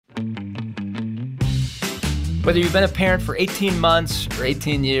Whether you've been a parent for 18 months or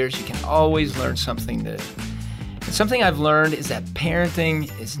 18 years, you can always learn something new. And something I've learned is that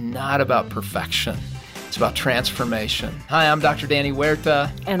parenting is not about perfection. It's about transformation. Hi, I'm Dr. Danny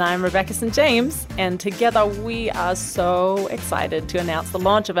Huerta. And I'm Rebecca St. James. And together we are so excited to announce the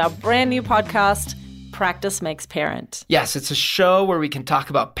launch of our brand new podcast, Practice Makes Parent. Yes, it's a show where we can talk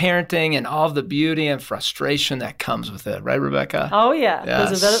about parenting and all of the beauty and frustration that comes with it. Right, Rebecca? Oh, yeah.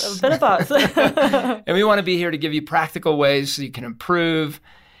 Yes. There's a bit of both. And we want to be here to give you practical ways so you can improve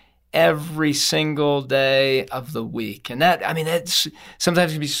every single day of the week. And that's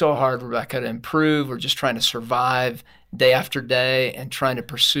sometimes it can be so hard, Rebecca, to improve or just trying to survive day after day and trying to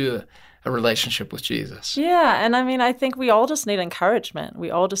pursue a relationship with Jesus. Yeah, and I think we all just need encouragement. We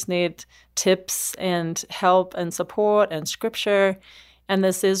all just need tips and help and support and scripture. And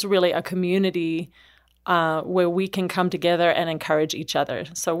this is really a community where we can come together and encourage each other.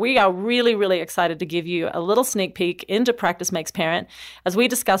 So we are really, really excited to give you a little sneak peek into Practice Makes Parent as we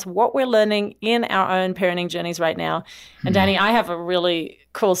discuss what we're learning in our own parenting journeys right now. And Danny, I have a really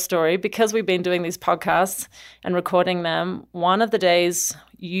cool story because we've been doing these podcasts and recording them. One of the days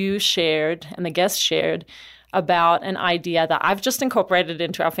you shared and the guest shared about an idea that I've just incorporated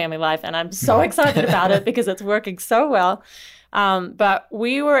into our family life, and I'm so excited about it because it's working so well. But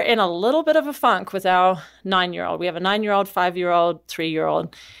we were in a little bit of a funk with our 9-year-old. We have a 9-year-old, 5-year-old,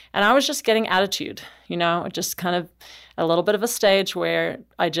 3-year-old. And I was just getting attitude, just kind of a little bit of a stage where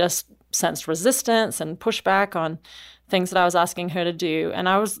I just sensed resistance and pushback on things that I was asking her to do. And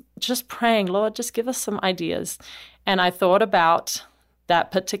I was just praying, Lord, just give us some ideas. And I thought about that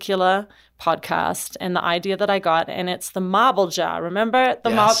particular podcast and the idea that I got, and it's the marble jar. Remember the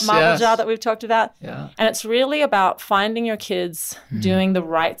marble jar that we've talked about? Yeah. And it's really about finding your kids doing the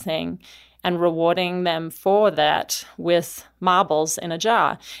right thing and rewarding them for that with marbles in a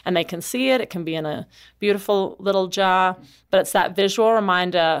jar. And they can see it. It can be in a beautiful little jar. But it's that visual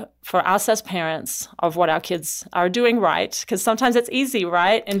reminder for us as parents of what our kids are doing right. Because sometimes it's easy,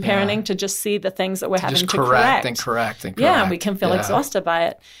 right, in parenting to just see the things that we're having to correct. And correct. Yeah, and we can feel exhausted by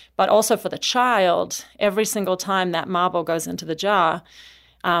it. But also for the child, every single time that marble goes into the jar,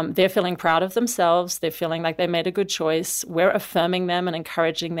 they're feeling proud of themselves. They're feeling like they made a good choice. We're affirming them and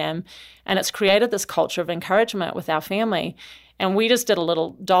encouraging them. And it's created this culture of encouragement with our family. And we just did a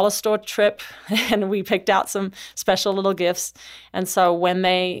little dollar store trip and we picked out some special little gifts. And so when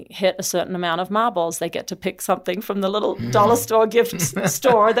they hit a certain amount of marbles, they get to pick something from the little dollar store gift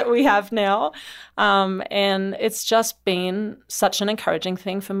store that we have now. And it's just been such an encouraging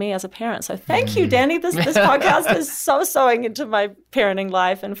thing for me as a parent. So thank you, Danny. This podcast is so sewing into my parenting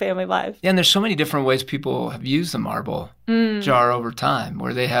life and family life. Yeah, and there's so many different ways people have used the marble jar over time,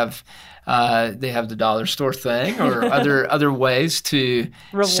 where they have the dollar store thing or other ways to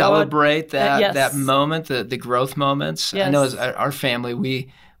celebrate that moment, the growth moments. Yes. I know as our family,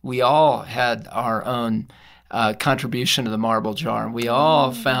 we all had our own contribution to the marble jar, and we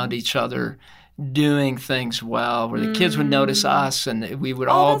all found each other doing things well, where the kids would notice us, and we would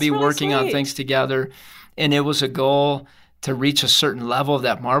all be really working on sweet. things together. And it was a goal to reach a certain level of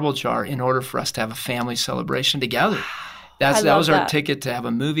that marble jar in order for us to have a family celebration together. That was our ticket to have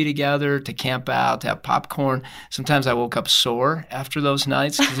a movie together, to camp out, to have popcorn. Sometimes I woke up sore after those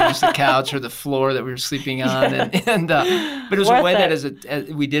nights because it was the couch or the floor that we were sleeping on. But it was a way that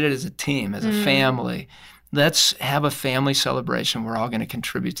we did it as a team, as a family. Let's have a family celebration. We're all going to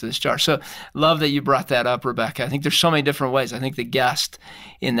contribute to this jar. So love that you brought that up, Rebecca. I think there's so many different ways. I think the guest,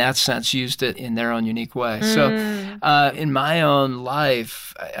 in that sense, used it in their own unique way. So in my own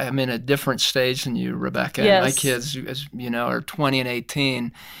life, I'm in a different stage than you, Rebecca. Yes. My kids, as you know, are 20 and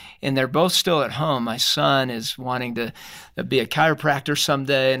 18. And they're both still at home. My son is wanting to be a chiropractor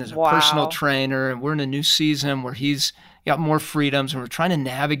someday and is a personal trainer. And we're in a new season where he's got more freedoms, and we're trying to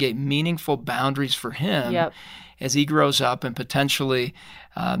navigate meaningful boundaries for him as he grows up and potentially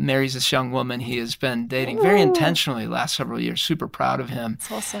marries this young woman he has been dating very intentionally the last several years. Super proud of him.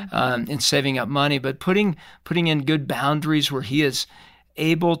 That's awesome. In saving up money, but putting in good boundaries where he is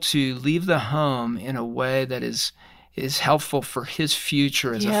able to leave the home in a way that is helpful for his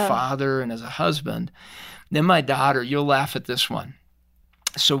future as a father and as a husband. Then my daughter, you'll laugh at this one.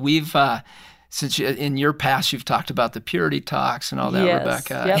 So we've since in your past you've talked about the purity talks and all that,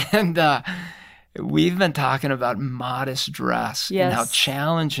 Rebecca. And we've been talking about modest dress and how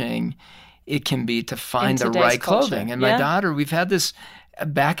challenging it can be to find the right clothing. And my daughter, we've had this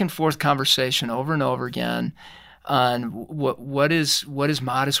back and forth conversation over and over again on what is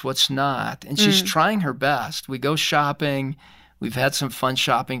modest, what's not. And she's trying her best. We go shopping. We've had some fun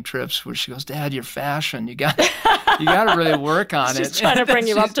shopping trips where she goes, "Dad, your fashion, you got You got to really work on it. She's trying to bring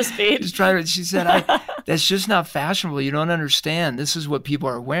you up to speed. She said, that's just not fashionable. You don't understand. This is what people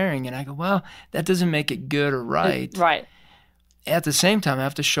are wearing. And I go, well, that doesn't make it good or right. Right. At the same time, I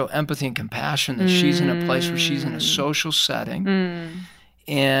have to show empathy and compassion that she's in a place where she's in a social setting.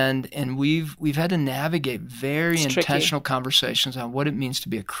 And we've had to navigate very intentional conversations on what it means to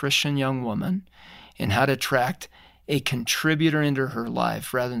be a Christian young woman and how to attract a contributor into her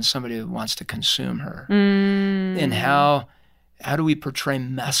life rather than somebody who wants to consume her. And how do we portray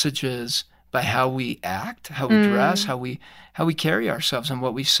messages by how we act, how we dress, how we carry ourselves and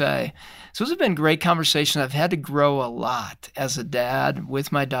what we say. So those have been great conversations. I've had to grow a lot as a dad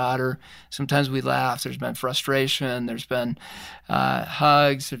with my daughter. Sometimes we laugh. There's been frustration. There's been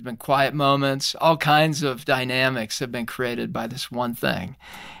hugs. There's been quiet moments. All kinds of dynamics have been created by this one thing.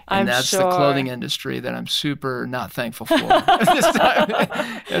 And that's the clothing industry that I'm super not thankful for this time.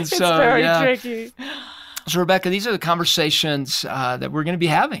 And it's very tricky. So, Rebecca, these are the conversations that we're going to be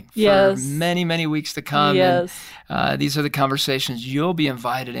having for many, many weeks to come. Yes. And these are the conversations you'll be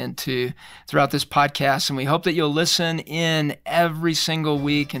invited into throughout this podcast. And we hope that you'll listen in every single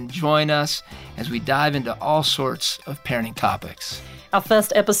week and join us as we dive into all sorts of parenting topics. Our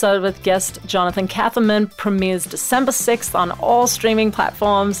first episode with guest Jonathan Catherman premieres December 6th on all streaming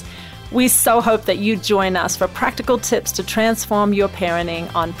platforms. We so hope that you join us for practical tips to transform your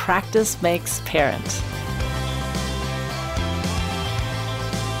parenting on Practice Makes Parent.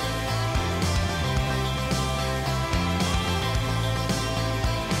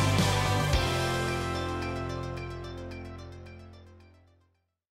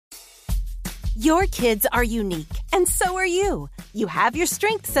 Your kids are unique, and so are you. You have your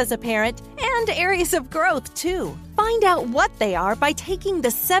strengths as a parent and areas of growth, too. Find out what they are by taking the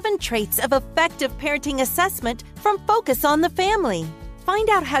 7 Traits of Effective Parenting assessment from Focus on the Family. Find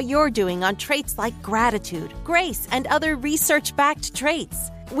out how you're doing on traits like gratitude, grace, and other research-backed traits.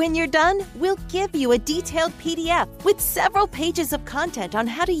 When you're done, we'll give you a detailed PDF with several pages of content on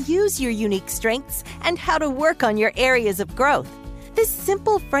how to use your unique strengths and how to work on your areas of growth. This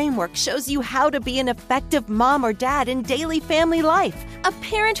simple framework shows you how to be an effective mom or dad in daily family life, a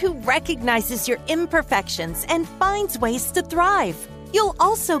parent who recognizes your imperfections and finds ways to thrive. You'll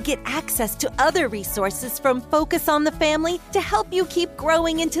also get access to other resources from Focus on the Family to help you keep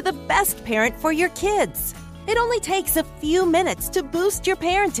growing into the best parent for your kids. It only takes a few minutes to boost your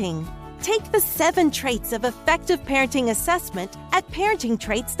parenting. Take the 7 Traits of Effective Parenting assessment at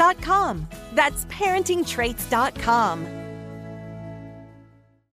parentingtraits.com. That's parentingtraits.com.